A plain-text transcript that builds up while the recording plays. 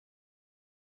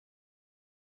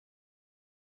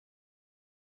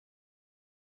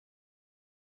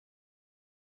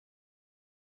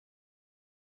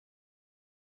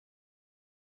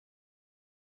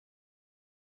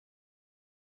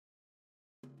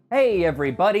Hey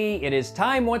everybody, it is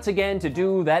time once again to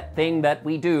do that thing that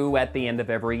we do at the end of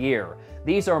every year.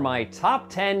 These are my top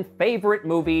 10 favorite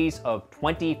movies of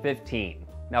 2015.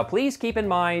 Now please keep in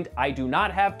mind, I do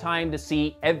not have time to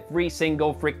see every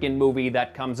single freaking movie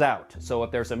that comes out. So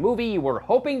if there's a movie you were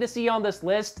hoping to see on this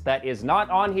list that is not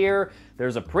on here,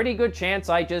 there's a pretty good chance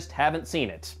I just haven't seen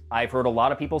it. I've heard a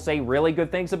lot of people say really good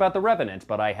things about The Revenant,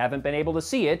 but I haven't been able to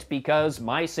see it because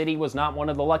my city was not one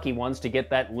of the lucky ones to get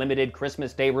that limited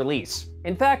Christmas Day release.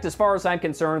 In fact, as far as I'm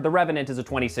concerned, The Revenant is a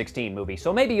 2016 movie,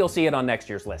 so maybe you'll see it on next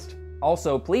year's list.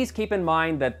 Also, please keep in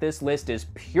mind that this list is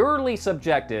purely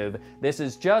subjective. This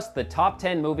is just the top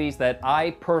 10 movies that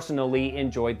I personally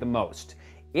enjoyed the most.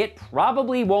 It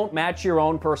probably won't match your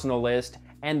own personal list,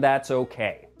 and that's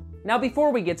okay. Now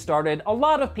before we get started, a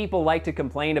lot of people like to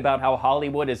complain about how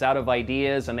Hollywood is out of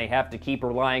ideas and they have to keep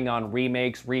relying on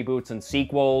remakes, reboots, and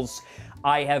sequels.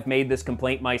 I have made this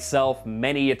complaint myself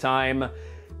many a time.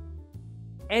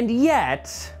 And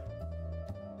yet...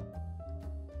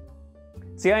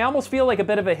 See, I almost feel like a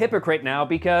bit of a hypocrite now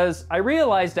because I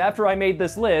realized after I made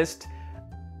this list,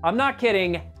 I'm not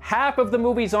kidding, half of the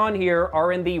movies on here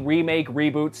are in the remake,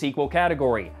 reboot, sequel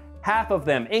category. Half of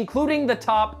them, including the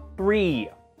top 3.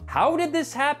 How did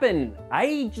this happen?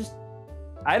 I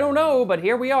don't know, but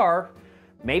here we are.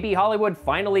 Maybe Hollywood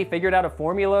finally figured out a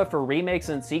formula for remakes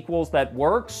and sequels that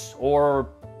works, or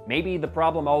maybe the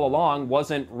problem all along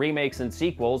wasn't remakes and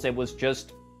sequels, it was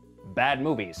just bad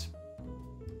movies.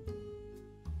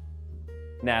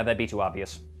 Nah, that'd be too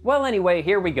obvious. Well, anyway,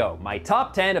 here we go. My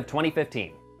top 10 of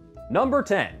 2015. Number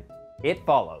 10, It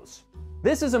Follows.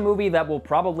 This is a movie that will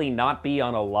probably not be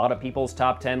on a lot of people's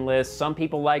top 10 lists. Some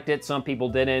people liked it, some people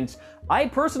didn't. I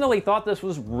personally thought this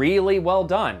was really well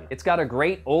done. It's got a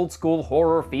great old school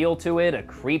horror feel to it, a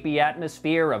creepy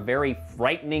atmosphere, a very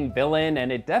frightening villain,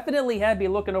 and it definitely had me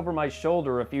looking over my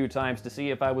shoulder a few times to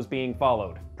see if I was being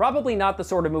followed. Probably not the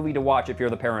sort of movie to watch if you're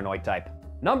the paranoid type.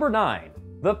 Number 9.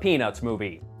 The Peanuts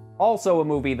Movie. Also a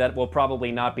movie that will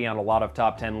probably not be on a lot of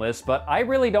top 10 lists, but I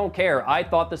really don't care. I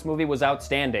thought this movie was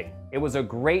outstanding. It was a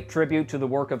great tribute to the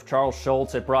work of Charles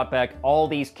Schulz. It brought back all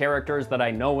these characters that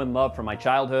I know and love from my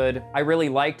childhood. I really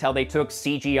liked how they took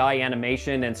CGI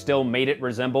animation and still made it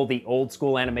resemble the old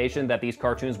school animation that these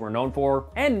cartoons were known for.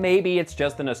 And maybe it's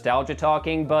just the nostalgia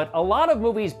talking, but a lot of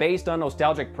movies based on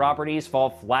nostalgic properties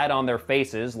fall flat on their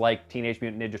faces, like Teenage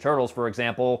Mutant Ninja Turtles, for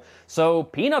example, so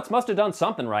Peanuts must have done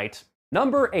something right.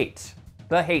 Number 8,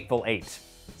 The Hateful Eight.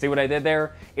 See what I did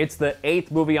there? It's the 8th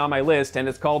movie on my list, and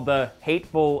it's called The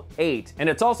Hateful Eight. And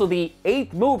it's also the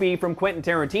 8th movie from Quentin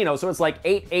Tarantino, so it's like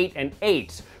 8, 8, and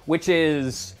 8, which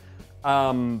is,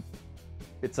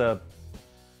 it's a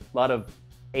lot of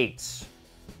 8s.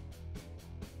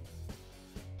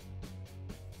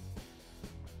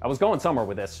 I was going somewhere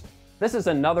with this. This is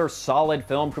another solid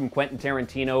film from Quentin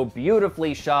Tarantino,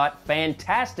 beautifully shot,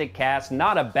 fantastic cast,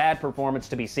 not a bad performance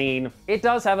to be seen. It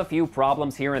does have a few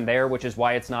problems here and there, which is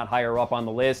why it's not higher up on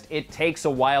the list. It takes a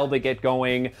while to get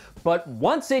going, but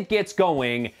once it gets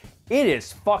going, it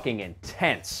is fucking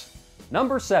intense.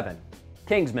 Number 7,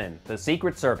 Kingsman: The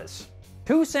Secret Service.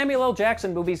 2 Samuel L.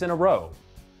 Jackson movies in a row,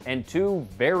 and 2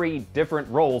 very different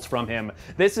roles from him.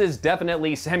 This is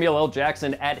definitely Samuel L.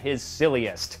 Jackson at his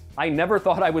silliest. I never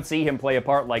thought I would see him play a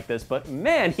part like this, but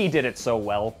man, he did it so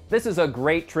well. This is a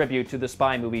great tribute to the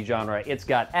spy movie genre. It's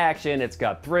got action, it's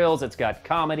got thrills, it's got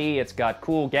comedy, it's got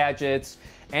cool gadgets,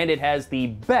 and it has the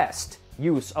best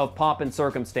use of pomp and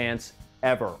circumstance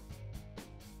ever.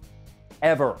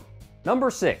 Ever.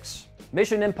 Number 6,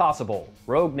 Mission Impossible: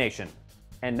 Rogue Nation.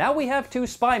 And now we have 2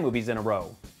 spy movies in a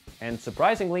row. And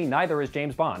surprisingly, neither is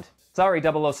James Bond. Sorry,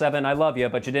 007, I love you,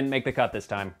 but you didn't make the cut this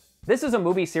time. This is a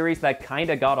movie series that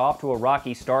kinda got off to a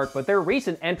rocky start, but their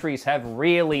recent entries have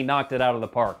really knocked it out of the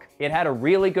park. It had a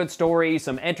really good story,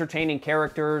 some entertaining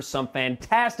characters, some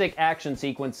fantastic action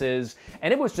sequences,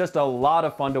 and it was just a lot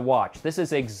of fun to watch. This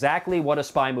is exactly what a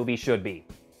spy movie should be.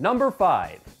 Number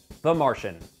 5, The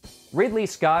Martian. Ridley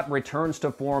Scott returns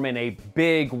to form in a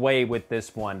big way with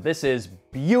this one. This is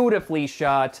beautifully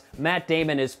shot. Matt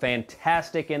Damon is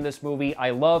fantastic in this movie. I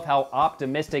love how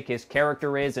optimistic his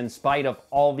character is in spite of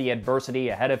all the adversity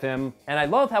ahead of him. And I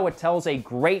love how it tells a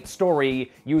great story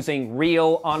using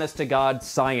real, honest-to-God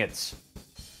science.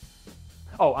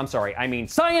 Oh, I'm sorry, I mean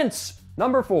science!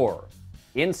 Number 4,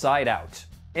 Inside Out.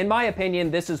 In my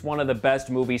opinion, this is one of the best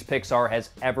movies Pixar has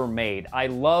ever made. I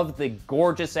love the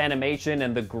gorgeous animation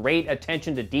and the great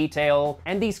attention to detail,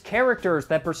 and these characters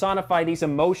that personify these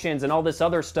emotions and all this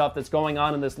other stuff that's going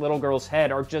on in this little girl's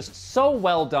head are just so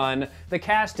well done. The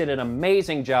cast did an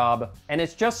amazing job, and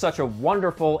it's just such a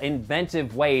wonderful,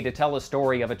 inventive way to tell a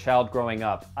story of a child growing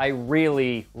up. I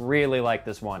really, really like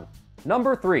this one.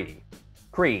 Number 3,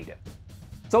 Creed.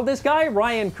 So this guy,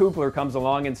 Ryan Coogler, comes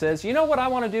along and says, you know what I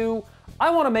want to do? I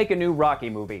want to make a new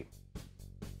Rocky movie.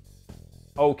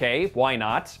 Okay, why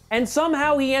not? And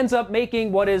somehow he ends up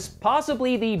making what is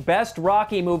possibly the best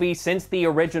Rocky movie since the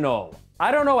original.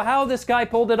 I don't know how this guy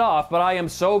pulled it off, but I am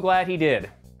so glad he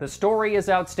did. The story is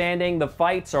outstanding, the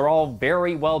fights are all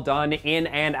very well done in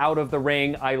and out of the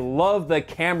ring. I love the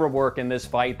camera work in this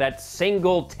fight. That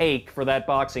single take for that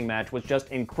boxing match was just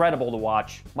incredible to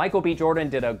watch. Michael B. Jordan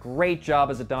did a great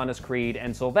job as Adonis Creed,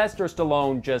 and Sylvester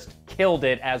Stallone just killed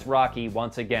it as Rocky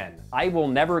once again. I will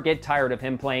never get tired of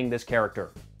him playing this character.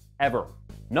 Ever.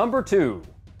 Number 2,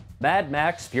 Mad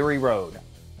Max Fury Road.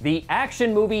 The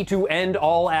action movie to end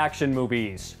all action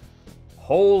movies.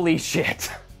 Holy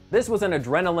shit. This was an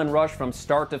adrenaline rush from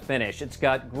start to finish. It's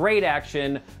got great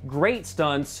action, great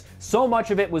stunts, so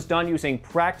much of it was done using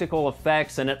practical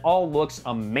effects, and it all looks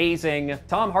amazing.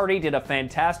 Tom Hardy did a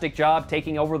fantastic job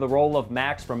taking over the role of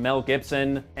Max from Mel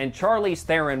Gibson, and Charlize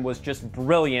Theron was just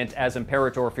brilliant as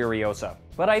Imperator Furiosa.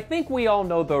 But I think we all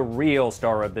know the real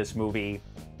star of this movie,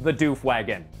 the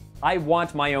Doofwagon. I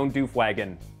want my own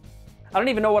Doofwagon. I don't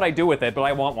even know what I do with it, but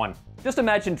I want one. Just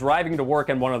imagine driving to work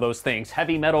in one of those things.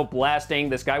 Heavy metal blasting,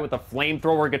 this guy with a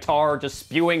flamethrower guitar just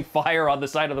spewing fire on the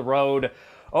side of the road.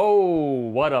 Oh,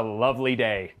 what a lovely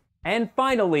day. And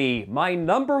finally, my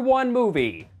number 1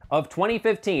 movie of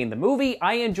 2015, the movie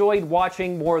I enjoyed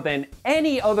watching more than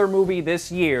any other movie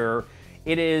this year.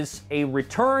 It is a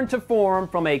return to form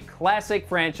from a classic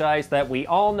franchise that we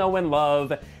all know and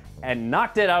love, and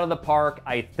knocked it out of the park.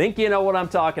 I think you know what I'm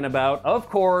talking about. Of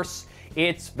course,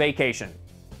 it's Vacation.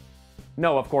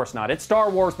 No, of course not. It's Star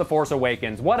Wars The Force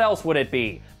Awakens. What else would it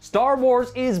be? Star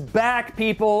Wars is back,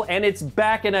 people, and it's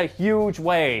back in a huge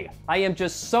way. I am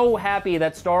just so happy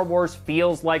that Star Wars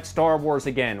feels like Star Wars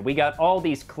again. We got all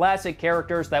these classic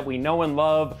characters that we know and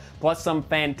love, plus some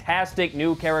fantastic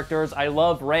new characters. I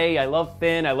love Rey, I love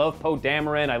Finn, I love Poe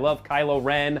Dameron, I love Kylo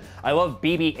Ren, I love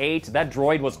BB-8. That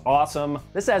droid was awesome.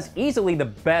 This has easily the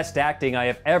best acting I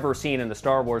have ever seen in the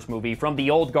Star Wars movie, from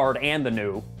the old guard and the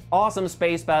new. Awesome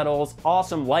space battles,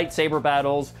 awesome lightsaber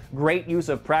battles, great use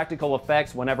of practical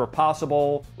effects whenever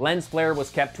possible. Lens flare was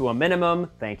kept to a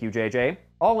minimum. Thank you, JJ.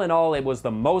 All in all, it was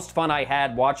the most fun I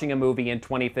had watching a movie in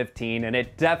 2015, and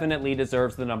it definitely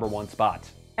deserves the number 1 spot.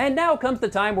 And now comes the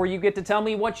time where you get to tell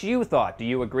me what you thought. Do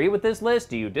you agree with this list?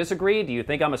 Do you disagree? Do you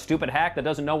think I'm a stupid hack that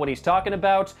doesn't know what he's talking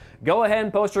about? Go ahead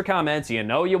and post your comments, you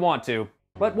know you want to.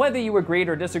 But whether you agreed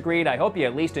or disagreed, I hope you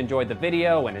at least enjoyed the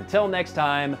video, and until next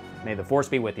time, may the Force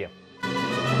be with you.